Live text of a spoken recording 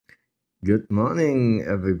Good morning,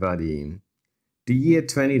 everybody. The year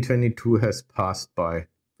 2022 has passed by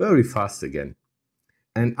very fast again.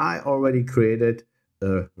 And I already created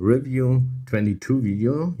a review 22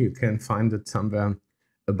 video. You can find it somewhere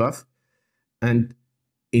above. And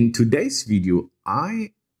in today's video,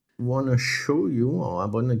 I want to show you, or I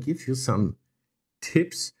want to give you some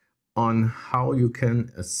tips on how you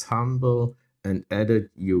can assemble and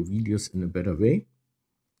edit your videos in a better way.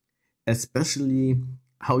 Especially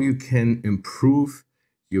how you can improve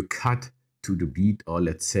your cut to the beat, or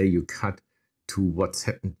let's say you cut to what's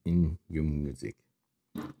happened in your music.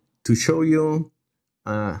 To show you,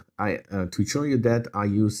 that I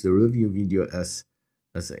use the review video as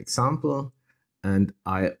an example, and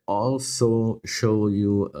I also show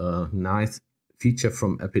you a nice feature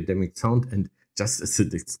from epidemicsound. And just as a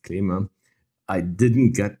disclaimer, I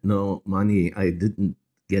didn't get no money. I didn't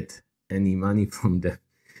get any money from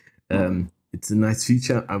them. It's a nice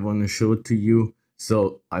feature. I want to show it to you.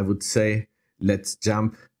 So I would say, let's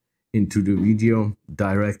jump into the video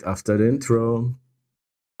direct after the intro.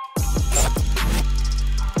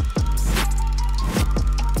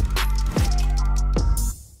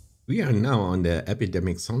 We are now on the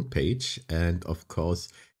epidemicsound page, and of course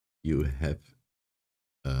you have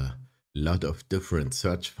a lot of different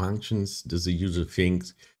search functions. This is the usual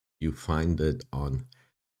things. You find it on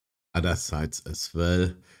other sites as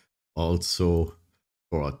well. Also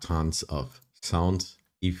for tons of sound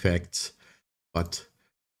effects. But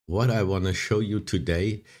what I want to show you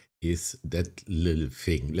today is that little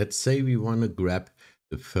thing. Let's say we want to grab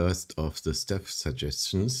the first of the step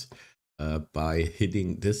suggestions by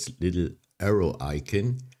hitting this little arrow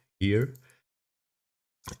icon here.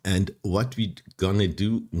 And what we're gonna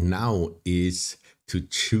do now is to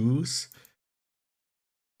choose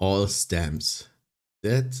all stems.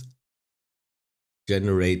 That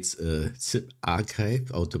generates a zip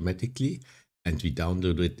archive automatically, and we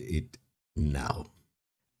downloaded it now.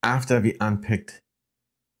 After we unpacked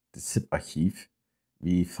the zip archive,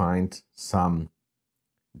 we find some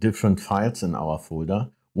different files in our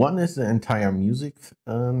folder. One is the entire music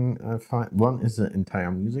file. One is the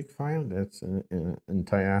entire music file. That's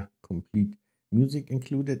entire complete music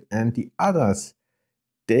included, and the others,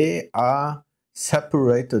 they are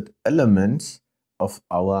separated elements of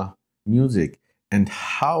our music. And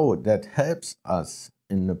how that helps us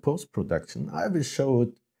in the post-production, I will show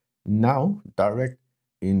it now direct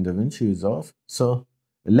in DaVinci Resolve. So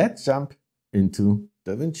let's jump into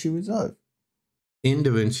DaVinci Resolve. In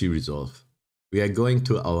DaVinci Resolve, we are going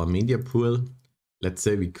to our media pool. Let's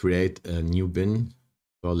say we create a new bin,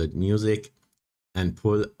 call it music, and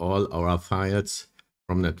pull all our files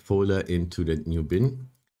from that folder into that new bin.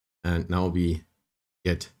 And now we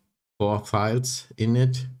get 4 files in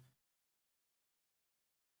it.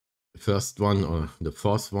 The first one, or the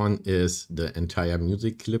fourth one, is the entire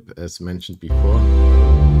music clip, as mentioned before.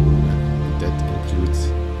 That includes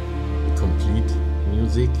the complete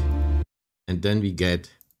music. And then we get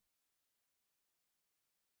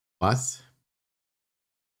bass,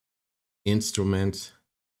 instrument,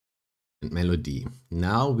 and melody.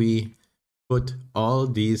 Now we put all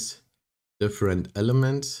these different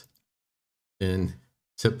elements in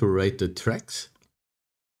separated tracks.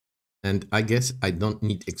 And I guess I don't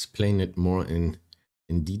need to explain it more in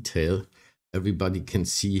detail. Everybody can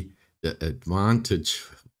see the advantage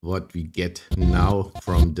what we get now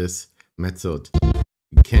from this method.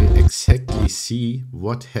 We can exactly see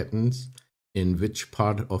what happens in which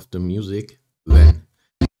part of the music when,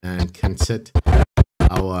 and can set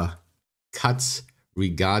our cuts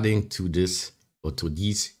regarding to this or to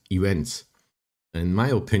these events. In my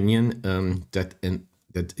opinion,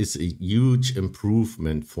 that is a huge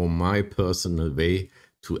improvement for my personal way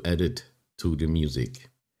to edit to the music.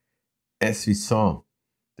 As we saw,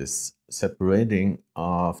 this separating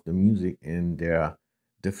of the music in their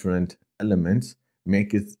different elements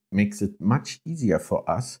makes it much easier for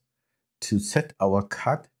us to set our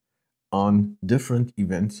cut on different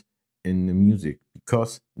events in the music,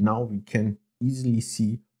 because now we can easily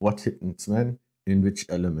see what happens when in which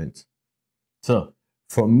elements. So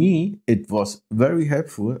for me, it was very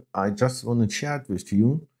helpful. I just want to share it with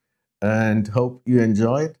you and hope you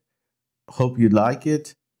enjoyed. Hope you like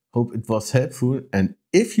it. Hope it was helpful. And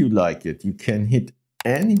if you like it, you can hit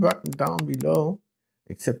any button down below,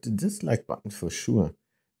 except the dislike button for sure.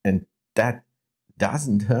 And that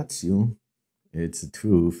doesn't hurt you. It's the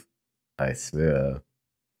truth. I swear.